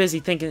 I'm busy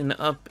thinking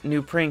up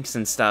new pranks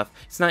and stuff.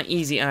 It's not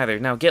easy either.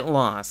 Now get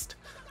lost.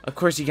 Of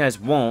course you guys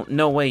won't.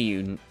 No way,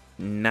 you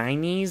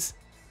 90s.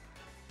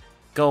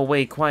 Go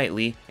away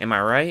quietly. Am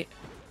I right?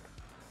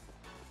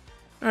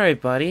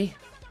 Alright, buddy.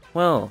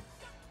 Well,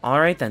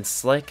 alright then,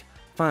 Slick.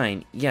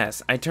 Fine,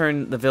 yes, I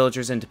turned the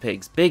villagers into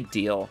pigs. Big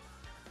deal.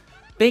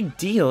 Big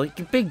deal?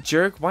 You big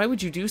jerk. Why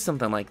would you do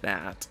something like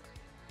that?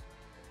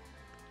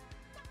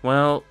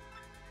 Well,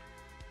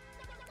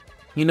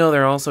 you know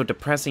they're also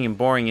depressing and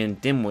boring and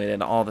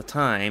dim-witted all the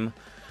time.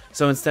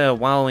 So instead of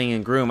wallowing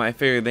in gloom, I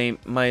figured they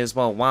might as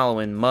well wallow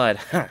in mud.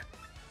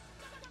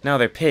 Now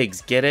they're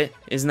pigs, get it?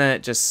 Isn't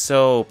that just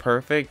so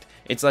perfect?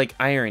 It's like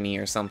irony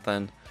or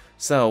something.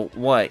 So,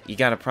 what? You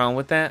got a problem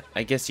with that?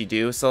 I guess you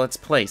do, so let's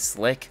play,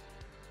 Slick.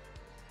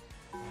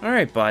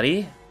 Alright,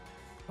 buddy.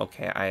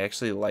 Okay, I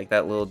actually like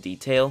that little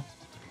detail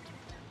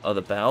of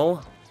the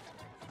bell.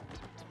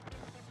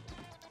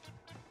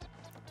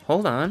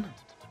 Hold on.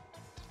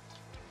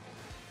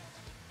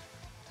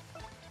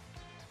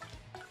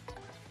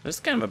 This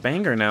is kind of a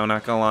banger now,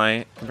 not gonna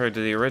lie, compared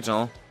to the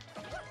original.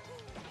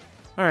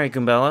 Alright,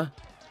 Goombella.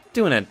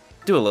 Do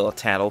a little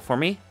tattle for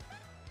me.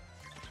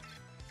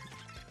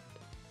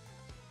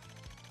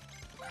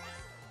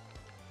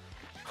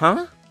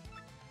 Huh?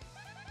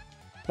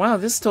 Wow,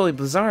 this is totally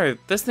bizarre.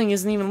 This thing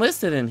isn't even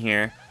listed in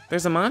here.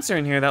 There's a monster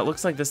in here that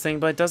looks like this thing,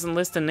 but it doesn't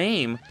list a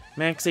name.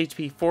 Max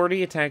HP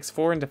 40, attacks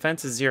 4, and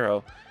defense is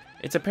 0.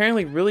 It's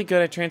apparently really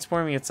good at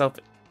transforming itself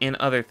in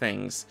other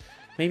things.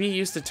 Maybe it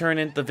used to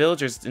turn the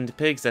villagers into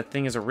pigs. That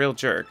thing is a real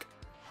jerk.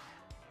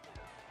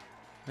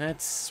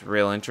 That's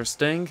real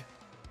interesting.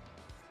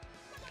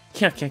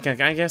 Yeah,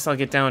 I guess I'll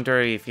get down and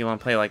dirty if you want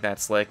to play like that,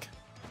 Slick.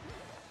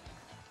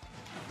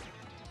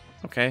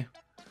 Okay.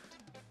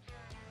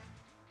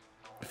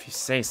 If you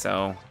say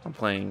so. I'm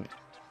playing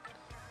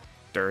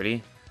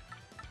dirty.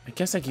 I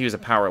guess I could use a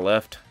power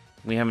lift.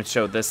 We haven't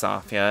showed this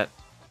off yet.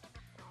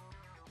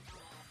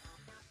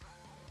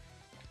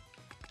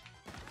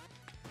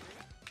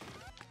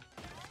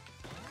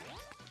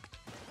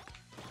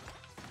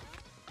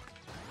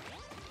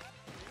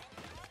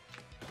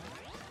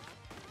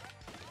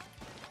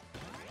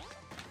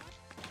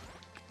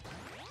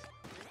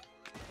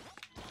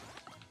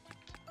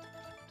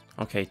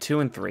 Okay, 2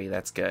 and 3,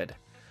 that's good.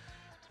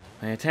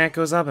 My attack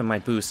goes up and my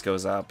boost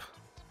goes up.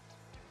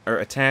 Or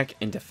attack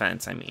and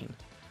defense, I mean.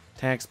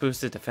 Attack's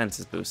boosted, defense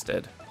is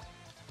boosted.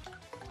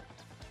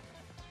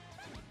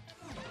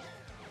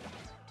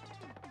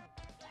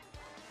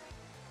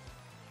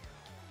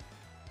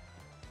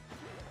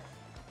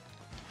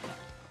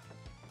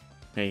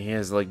 Hey, he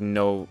has like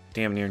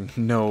damn near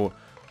no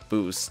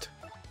boost.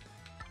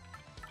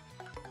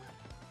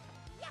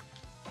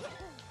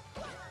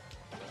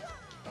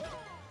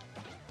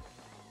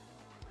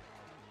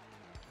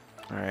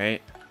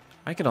 Alright.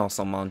 I could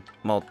also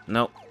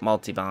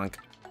multi-bonk.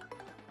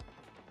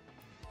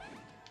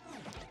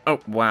 Oh,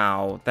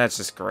 wow. That's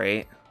just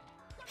great.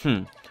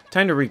 Time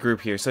to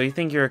regroup here. So you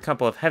think you're a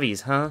couple of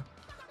heavies, huh?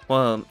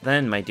 Well,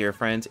 then, my dear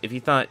friends, if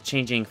you thought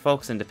changing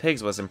folks into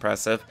pigs was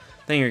impressive,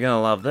 then you're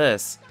gonna love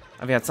this.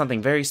 I've got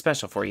something very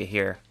special for you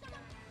here.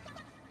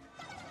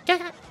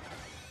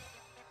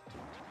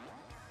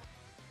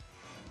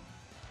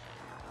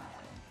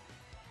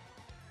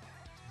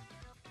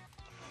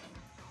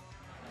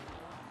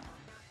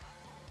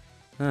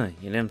 Huh,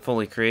 you didn't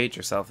fully create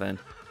yourself then.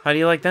 How do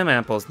you like them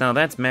apples? Now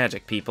that's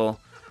magic,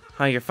 people.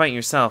 How you're fighting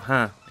yourself,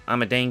 huh?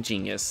 I'm a dang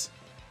genius.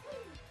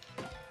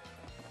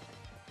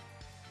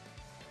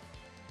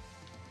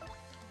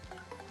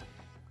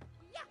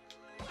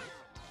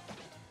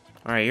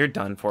 Alright, you're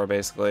done for,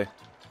 basically.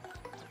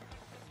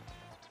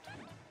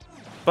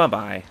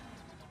 Bye-bye.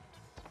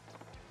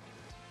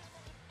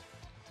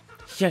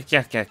 Yuck,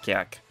 yuck, yuck,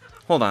 yuck.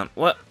 Hold on,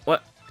 what?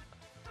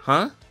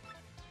 Huh?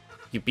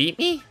 You beat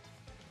me?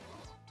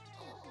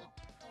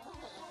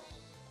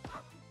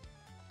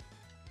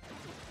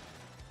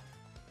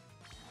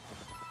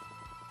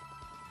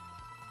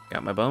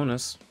 Got my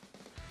bonus.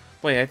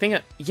 Wait, I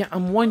think yeah,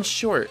 I'm one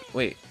short.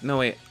 Wait, no,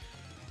 wait.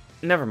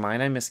 Never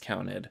mind, I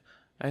miscounted.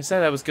 I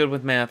said I was good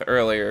with math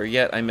earlier,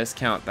 yet I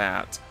miscount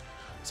that.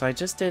 So I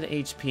just did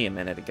HP a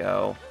minute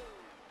ago.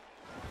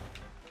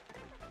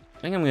 I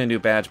think I'm gonna do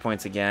badge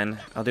points again.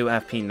 I'll do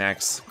FP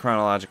next,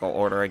 chronological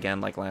order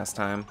again like last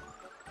time.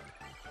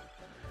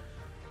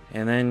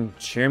 And then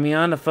cheer me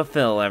on to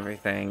fulfill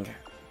everything.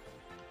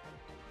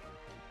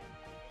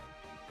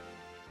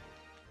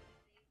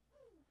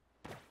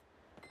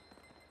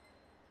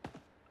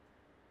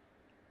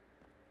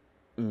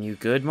 You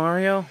good,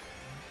 Mario?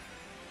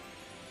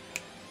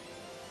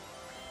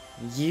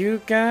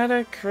 You got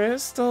a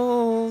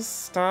crystal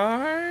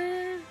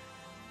star?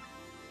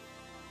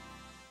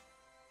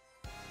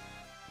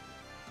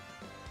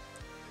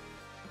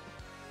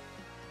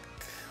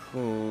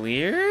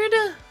 Cleared?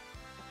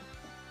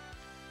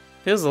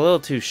 Feels a little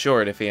too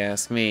short if you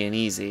ask me, and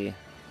easy.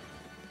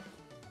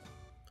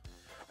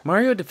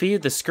 Mario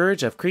defeated the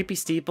Scourge of Creepy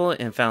Steeple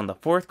and found the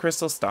 4th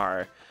crystal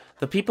star.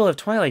 The people of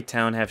Twilight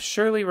Town have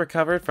surely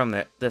recovered from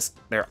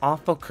their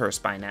awful curse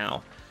by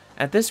now.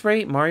 At this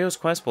rate, Mario's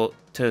quest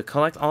to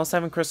collect all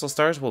 7 crystal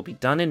stars will be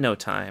done in no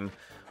time.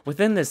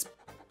 Within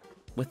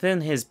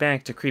his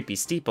back to Creepy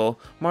Steeple,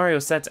 Mario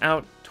sets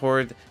out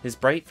toward his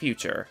bright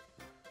future.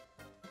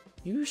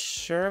 You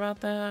sure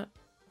about that?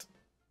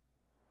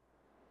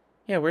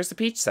 Yeah, where's the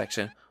Peach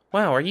section?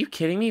 Wow, are you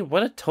kidding me?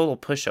 What a total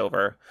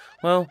pushover.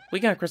 Well, we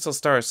got crystal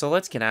stars, so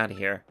let's get out of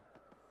here.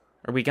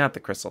 Or we got the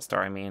crystal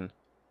star, I mean.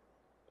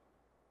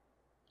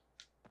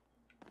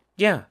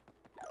 Yeah.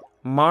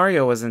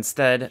 Mario was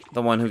instead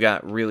the one who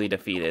got really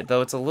defeated,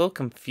 though it's a little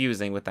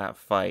confusing with that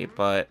fight,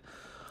 but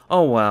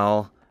oh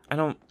well. I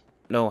don't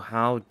know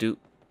how I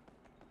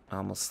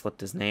almost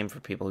slipped his name for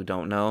people who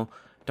don't know.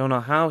 Don't know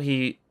how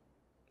he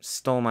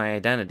stole my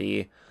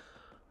identity,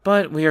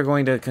 but we are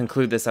going to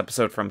conclude this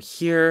episode from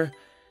here.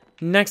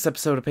 Next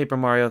episode of Paper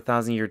Mario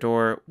Thousand Year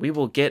Door, we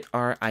will get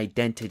our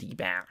identity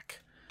back.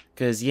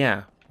 Because,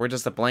 yeah, we're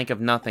just a blank of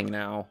nothing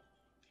now.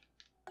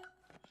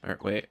 Or,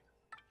 wait.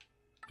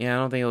 Yeah, I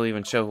don't think it'll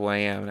even show who I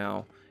am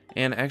now.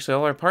 And actually,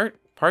 all our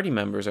party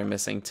members are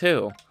missing,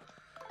 too.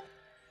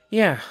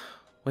 Yeah.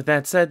 With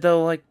that said,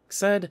 though, like I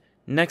said,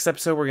 next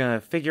episode we're going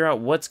to figure out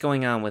what's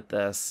going on with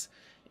this.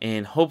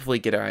 And hopefully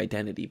get our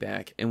identity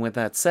back. And with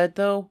that said,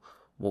 though,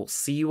 we'll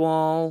see you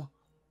all.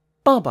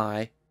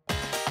 Bye-bye.